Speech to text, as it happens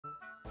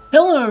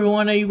Hello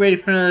everyone, are you ready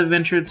for another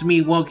adventure? It's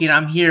me, Wokey, and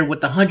I'm here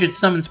with the 100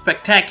 Summon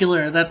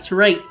Spectacular. That's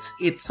right,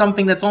 it's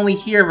something that's only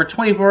here for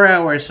 24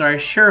 hours, so I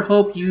sure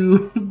hope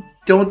you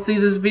don't see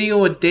this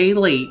video a day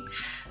late.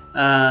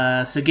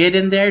 So get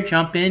in there,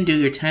 jump in, do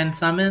your 10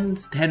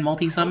 summons, 10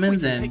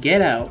 multi-summons, and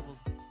get out.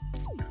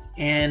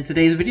 And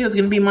today's video is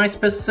going to be my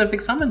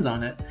specific summons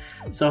on it.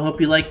 So I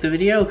hope you like the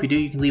video. If you do,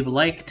 you can leave a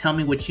like. Tell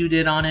me what you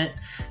did on it.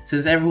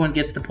 Since everyone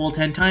gets to pull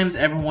 10 times,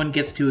 everyone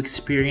gets to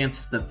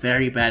experience the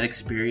very bad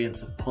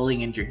experience of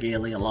pulling in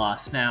Dragalia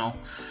Lost. Now,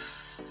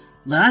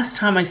 last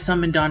time I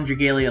summoned on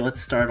Dragalia, let's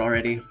start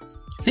already.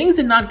 Things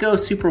did not go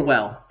super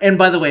well. And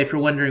by the way, if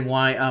you're wondering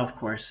why, oh, of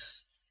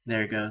course,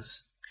 there it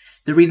goes.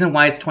 The reason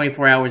why it's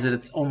 24 hours is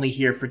it's only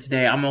here for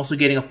today. I'm also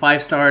getting a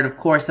 5-star, and of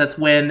course that's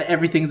when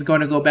everything's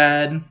going to go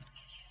bad.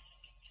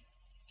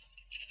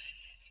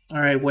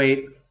 Alright,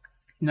 wait.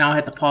 Now I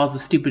have to pause the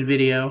stupid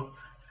video.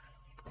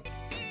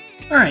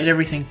 Alright,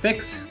 everything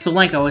fixed. So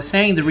like I was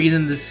saying, the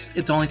reason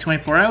it's only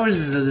 24 hours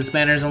is that this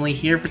banner is only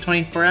here for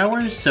 24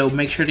 hours, so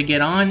make sure to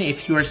get on.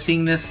 If you are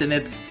seeing this and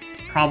it's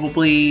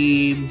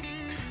probably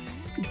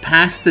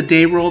past the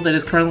day roll that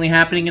is currently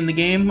happening in the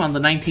game, on the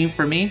 19th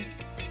for me,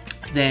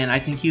 then I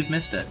think you've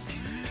missed it.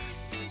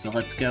 So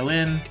let's go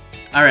in.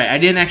 Alright, I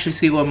didn't actually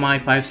see what my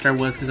 5-star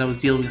was because I was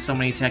dealing with so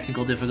many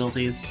technical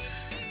difficulties.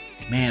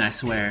 Man, I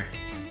swear.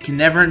 Can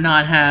never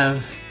not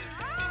have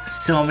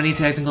so many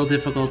technical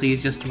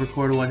difficulties just to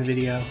record one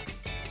video.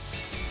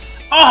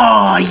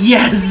 Oh,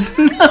 yes!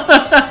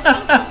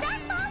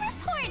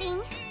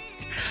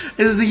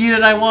 This is the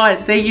unit I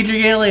want. Thank you,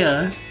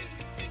 Dragalia.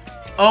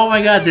 Oh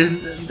my god, there's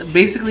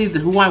basically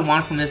who I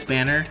want from this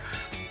banner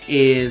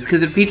is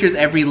because it features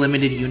every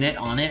limited unit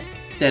on it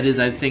that is,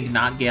 I think,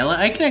 not Gala.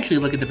 I can actually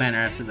look at the banner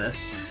after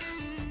this.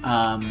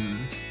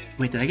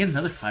 Wait, did I get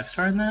another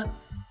 5-star in that?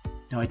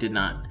 No, I did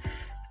not.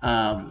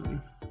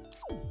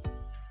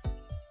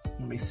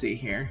 Let me see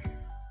here.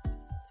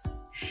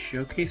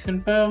 Showcase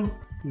info?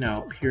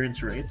 No,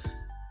 appearance rates.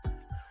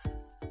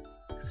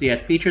 So yeah, it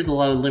features a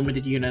lot of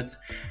limited units.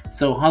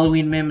 So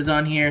Halloween Mim is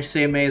on here,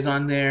 Seimei is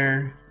on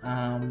there.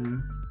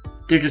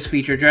 They're just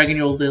featured.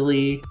 Dragalia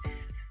Lily,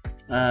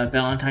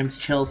 Valentine's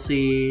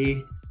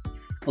Chelsea.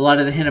 A lot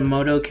of the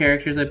Hinamoto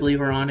characters, I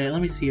believe, are on it.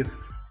 Let me see if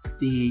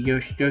the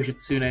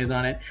Yoshitsune is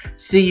on it.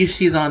 See,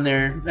 she's on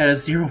there at a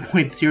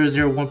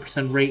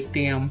 0.001% rate.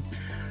 Damn.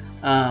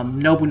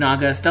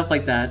 Nobunaga, stuff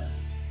like that.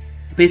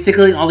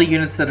 Basically, all the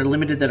units that are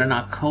limited that are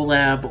not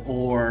collab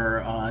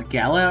or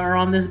Gala are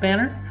on this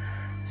banner.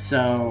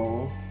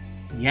 So,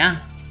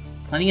 yeah,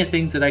 plenty of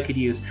things that I could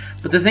use.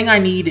 But the thing I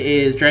need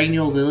is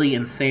Dragalia Lily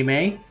and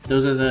Seimei.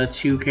 Those are the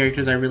two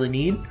characters I really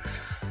need.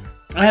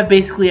 I have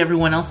basically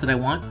everyone else that I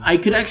want. I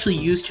could actually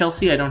use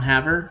Chelsea, I don't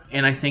have her.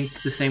 And I think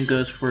the same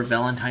goes for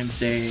Valentine's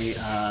Day.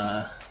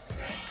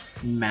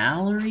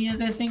 Mallory,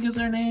 I think is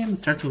her name. It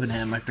starts with an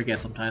M, I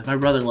forget sometimes. My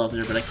brother loves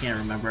her, but I can't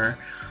remember.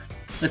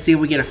 Let's see if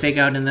we get a fake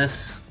out in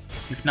this.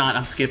 If not,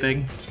 I'm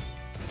skipping.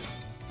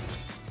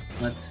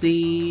 Let's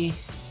see.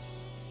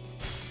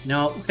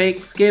 No,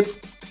 fake, skip.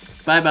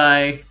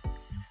 Bye-bye.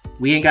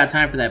 We ain't got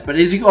time for that. But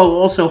as you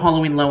also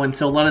Halloween Lowen,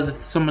 so a lot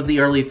of some of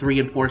the early 3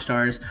 and 4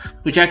 stars,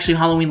 which actually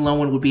Halloween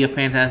Lowen would be a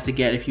fantastic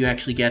get if you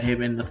actually get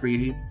him in the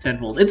free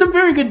 10-fold. It's a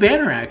very good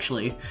banner,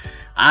 actually.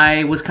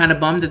 I was kind of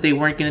bummed that they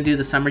weren't going to do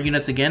the summer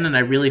units again, and I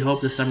really hope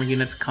the summer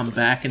units come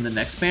back in the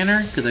next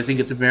banner, because I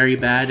think it's very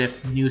bad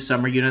if new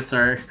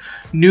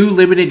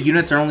limited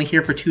units are only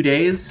here for 2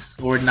 days,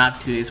 or not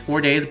 2 days,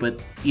 4 days,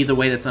 but either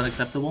way that's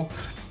unacceptable.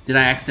 Did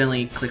I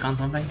accidentally click on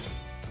something?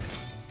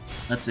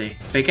 Let's see.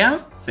 Fake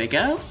out? Fake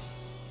out?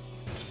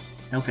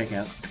 No fake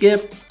out.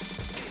 Skip.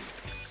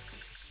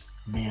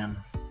 Man,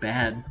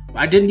 bad.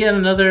 I didn't get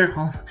another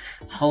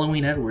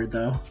Halloween Edward,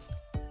 though.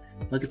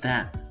 Look at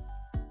that.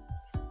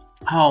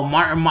 Oh,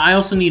 I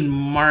also need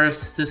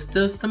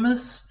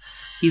Marsistostomus.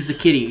 He's the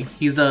kitty.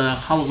 He's the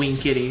Halloween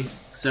kitty.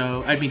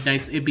 So it'd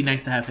be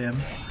nice to have him.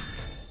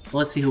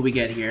 Let's see who we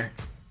get here.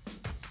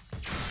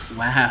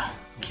 Wow.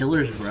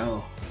 Killer's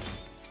Row.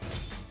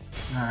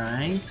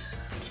 Alright.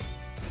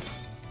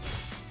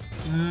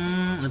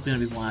 That's gonna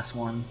be the last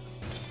one.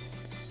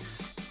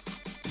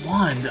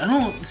 Wand.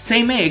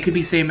 Seimei. It could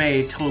be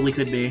Seimei. It totally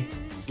could be.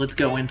 So let's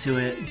go into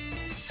it.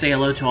 Say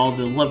hello to all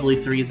the lovely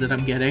 3s that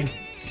I'm getting.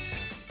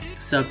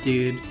 Sup,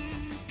 dude?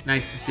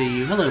 Nice to see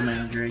you. Hello,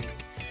 man, Drake.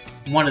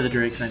 One of the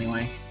Drakes,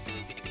 anyway.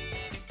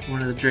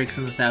 One of the Drakes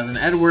in the 1,000.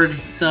 Edward,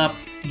 sup?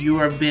 You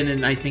have been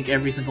in, I think,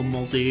 every single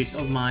multi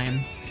of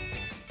mine.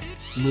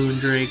 Moon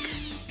Drake.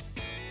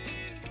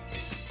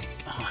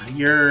 Oh,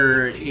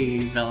 you're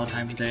a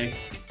Valentine's Day.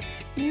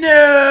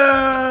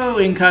 No!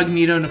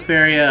 Incognito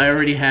Nefaria, I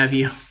already have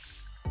you.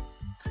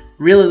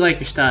 Really like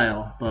your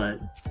style, but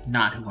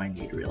not who I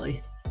need,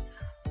 really.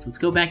 So let's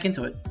go back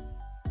into it.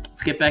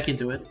 Let's get back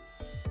into it.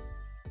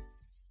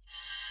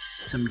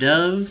 Some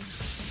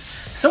doves.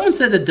 Someone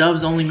said that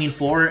doves only mean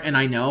 4, and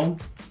I know,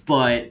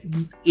 but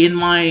in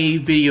my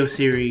video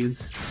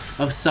series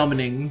of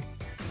summoning,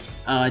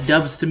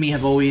 doves to me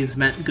have always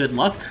meant good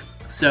luck,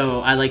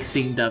 so I like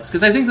seeing doves.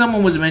 Because I think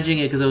someone was mentioning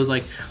it because I was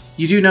like,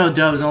 You do know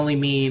doves only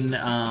mean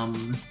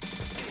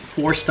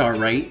 4-star,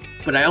 right?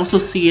 But I also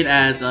see it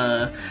as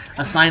a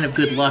sign of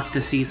good luck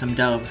to see some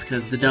doves,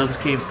 because the doves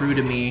came through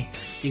to me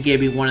and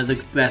gave me one of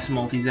the best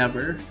multis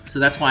ever. So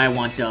that's why I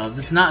want doves.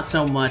 It's not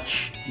so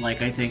much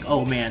like I think,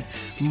 oh man,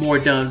 more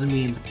doves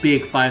means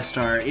big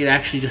 5-star. It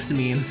actually just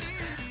means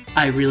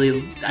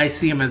I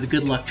see them as a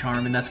good luck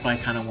charm, and that's why I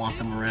kind of want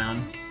them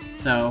around.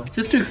 So,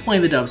 just to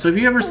explain the doves. So if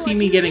you ever see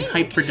me getting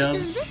hyped for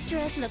doves... Does this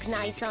dress look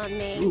nice on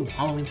me? Ooh,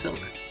 Halloween silk.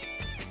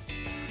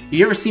 If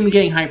you ever see me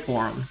getting hyped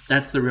for them,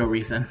 that's the real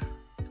reason.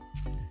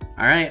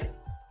 Alright,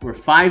 we're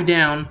 5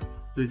 down.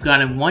 We've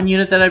gotten 1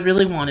 unit that I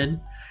really wanted.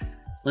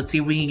 Let's see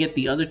if we can get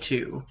the other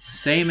 2.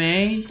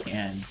 Seimei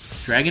and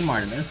Dragon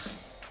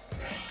Martimus.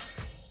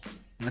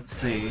 Let's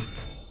see.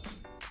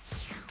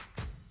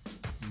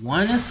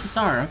 1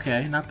 SSR,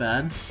 okay, not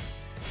bad.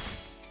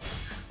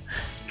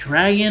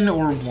 Dragon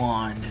or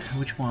Wand?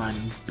 Which one?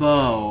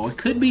 Bow. It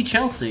could be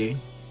Chelsea.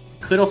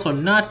 Could also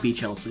not be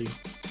Chelsea.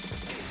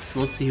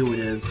 So let's see who it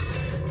is.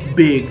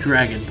 Big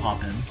dragon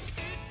poppin'.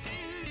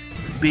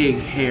 Big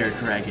hair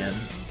dragon.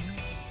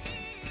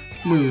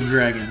 Moon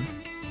dragon.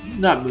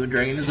 Not moon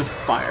dragon, it's a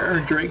fire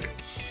drake.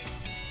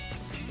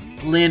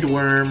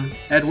 Landworm.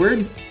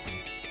 Edward.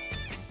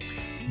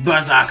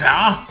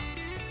 Bazaka.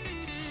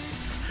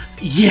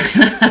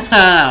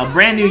 Yeah!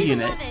 Brand new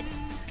unit.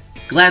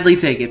 Gladly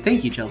take it.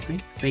 Thank you,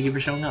 Chelsea. Thank you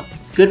for showing up.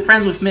 Good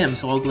friends with Mim,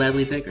 so I'll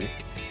gladly take her.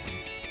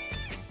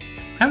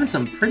 Having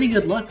some pretty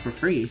good luck for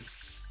free.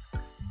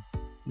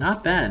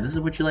 Not bad. This is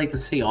what you like to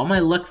see. All my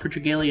luck for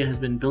Dragalia has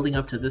been building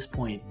up to this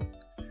point.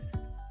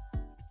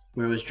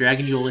 Where it was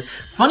Dragon Yule.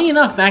 Funny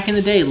enough, back in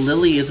the day,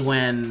 Lily is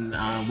when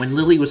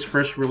Lily was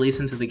first released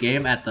into the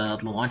game, at the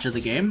launch of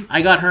the game.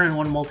 I got her in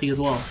 1 multi as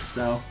well,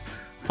 so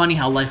funny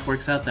how life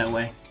works out that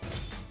way.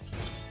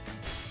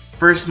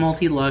 First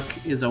multi luck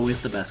is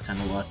always the best kind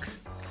of luck.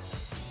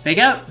 Fake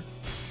out!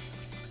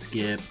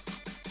 Skip.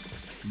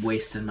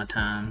 Wasting my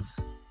times.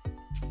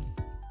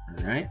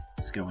 Alright,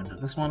 let's go into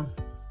this one.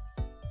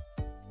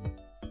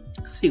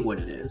 See what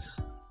it is.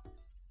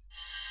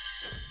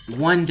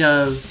 1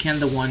 dove. Can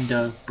the 1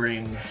 dove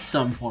bring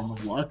some form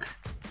of luck?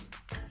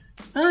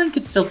 I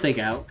could still fake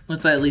out.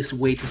 Let's at least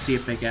wait to see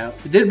it fake out.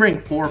 It did bring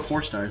 4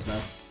 4-stars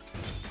though.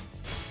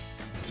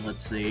 So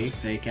let's see.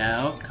 Fake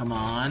out. Come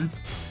on.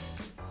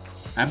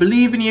 I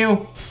believe in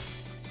you!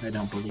 I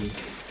don't believe.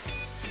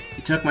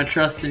 You took my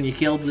trust and you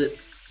killed it.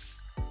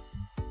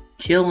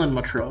 Killing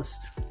my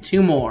trust.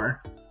 2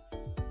 more.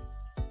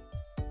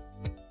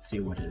 Let's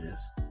see what it is.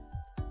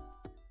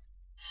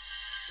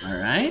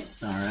 Alright,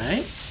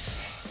 alright.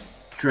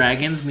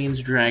 Dragons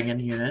means dragon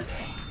unit.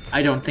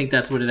 I don't think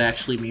that's what it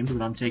actually means,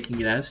 but I'm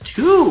taking it as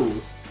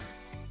 2!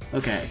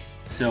 Okay,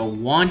 so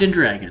wand and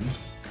dragon.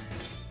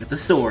 It's a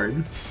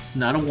sword. It's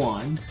not a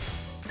wand.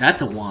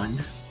 That's a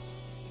wand.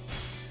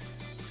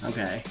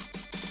 Okay.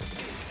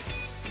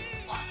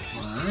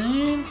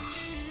 Alright.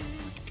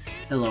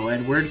 Hello,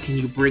 Edward. Can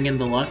you bring in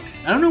the luck?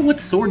 I don't know what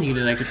sword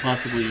unit I could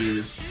possibly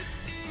use.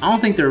 I don't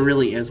think there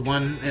really is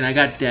one. And I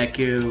got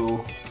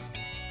Deku.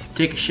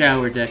 Take a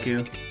shower,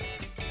 Deku.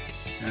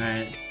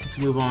 Alright, let's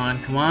move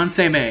on. Come on,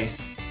 Seimei.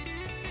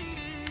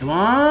 Come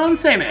on,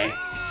 Seimei.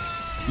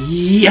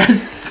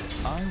 Yes!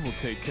 I will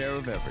take care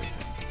of everything.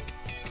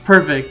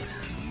 Perfect.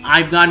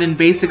 I've gotten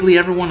basically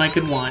everyone I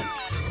could want.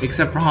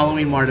 Except for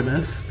Halloween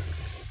Martimus.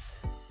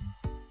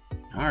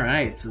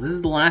 Alright, so this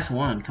is the last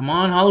one. Come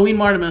on, Halloween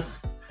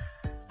Martimus.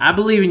 I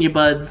believe in you,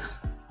 buds.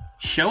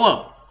 Show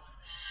up.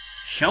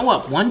 Show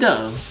up. 1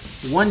 dove.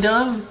 1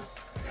 dove.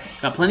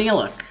 Got plenty of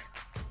luck.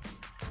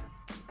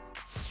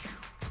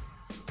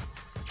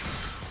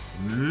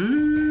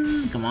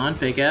 Come on,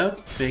 fake out.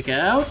 Fake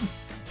out.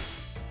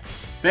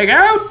 Fake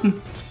out!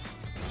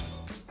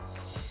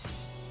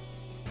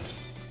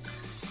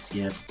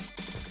 Skip.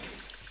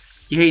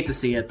 You hate to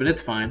see it, but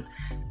it's fine.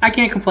 I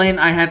can't complain.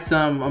 I had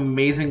some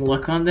amazing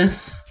luck on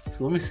this.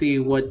 So let me see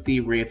what the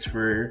rates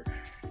for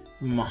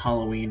my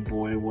Halloween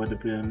boy would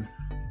have been.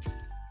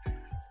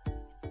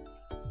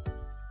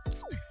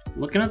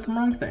 Looking at the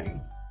wrong thing.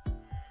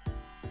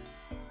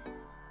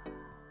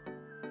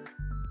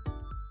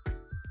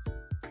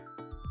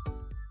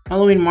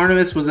 Halloween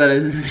Martimus was at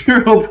a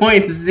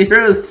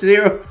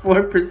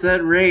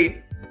 0.004% rate.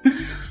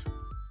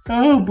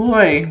 Oh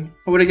boy.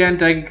 I would have gotten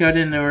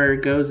Daikukuden or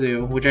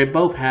Gozu, which I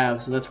both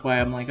have, so that's why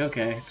I'm like,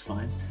 okay, it's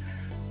fine.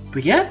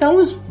 But yeah, that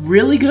was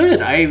really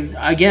good. I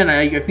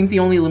think the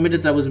only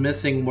limiteds I was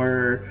missing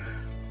were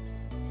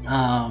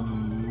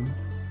Halloween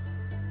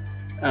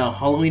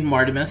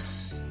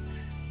Martimus.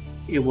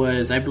 It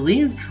was, I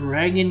believe,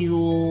 Dragon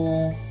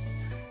Yule.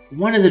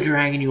 One of the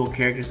Dragon Yule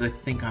characters I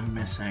think I'm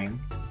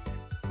missing.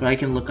 But I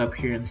can look up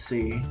here and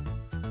see.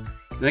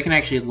 Because I can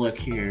actually look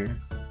here.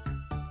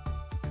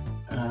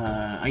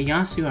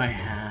 Ayasu I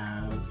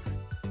have.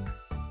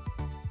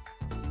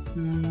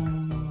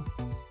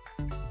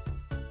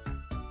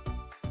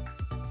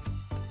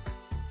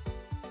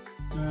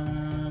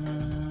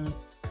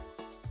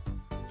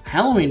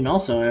 Halloween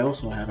Melso I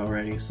also had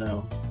already,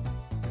 so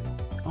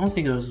I don't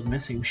think I was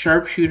missing.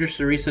 Sharpshooter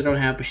Sarisa I don't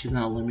have, but she's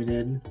not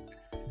limited.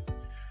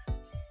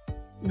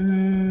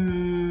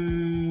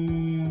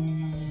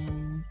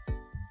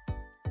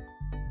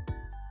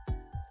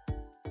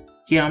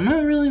 Yeah, I'm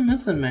not really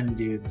missing many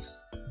dudes.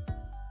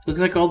 Looks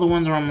like all the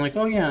ones where I'm like,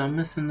 oh yeah, I'm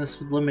missing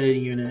this limited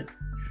unit.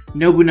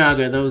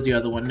 Nobunaga, that was the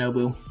other one,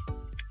 Nobu.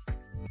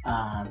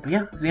 But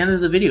yeah, it's the end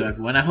of the video,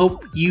 everyone. I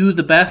hope you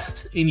the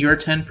best in your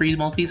 10 free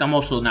multis. I'm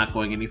also not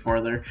going any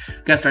further.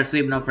 Gotta start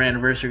saving up for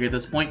anniversary at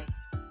this point.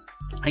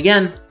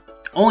 Again,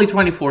 only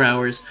 24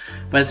 hours.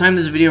 By the time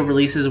this video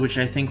releases, which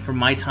I think for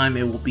my time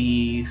it will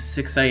be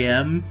 6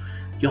 AM,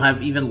 you'll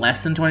have even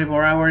less than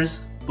 24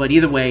 hours. But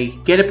either way,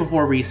 get it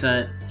before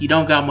reset. You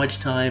don't got much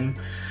time.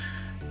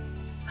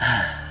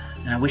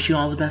 And I wish you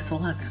all the best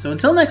of luck. So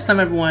until next time,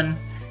 everyone,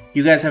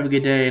 you guys have a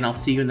good day, and I'll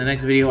see you in the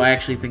next video. I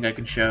actually think I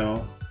can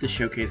show the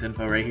showcase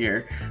info right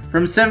here.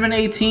 From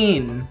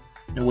 7/18.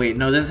 No, wait,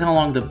 no, this is how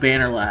long the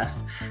banner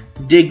lasts.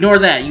 Ignore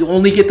that. You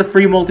only get the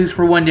free multis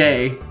for 1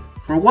 day.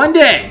 For 1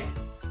 day!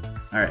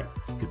 Alright,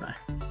 goodbye.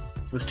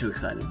 I was too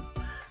excited.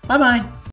 Bye-bye.